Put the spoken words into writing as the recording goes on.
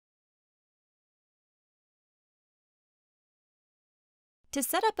To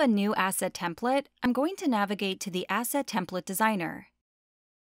set up a new asset template, I'm going to navigate to the Asset Template Designer.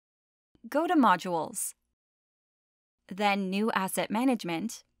 Go to Modules, then New Asset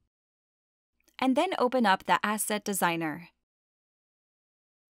Management, and then open up the Asset Designer.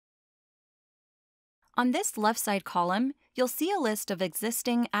 On this left side column, you'll see a list of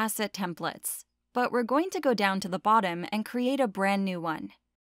existing asset templates, but we're going to go down to the bottom and create a brand new one.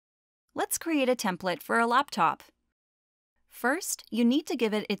 Let's create a template for a laptop. First, you need to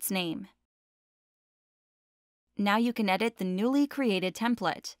give it its name. Now you can edit the newly created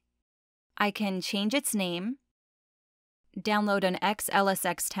template. I can change its name, download an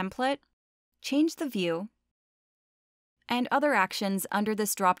XLSX template, change the view, and other actions under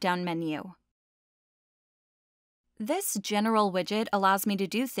this drop-down menu. This general widget allows me to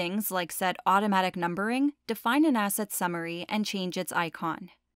do things like set automatic numbering, define an asset summary, and change its icon.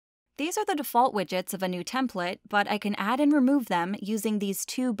 These are the default widgets of a new template, but I can add and remove them using these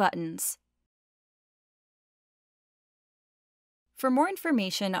two buttons. For more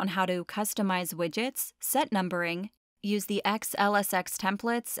information on how to customize widgets, set numbering, use the XLSX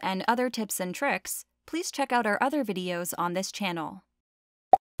templates, and other tips and tricks, please check out our other videos on this channel.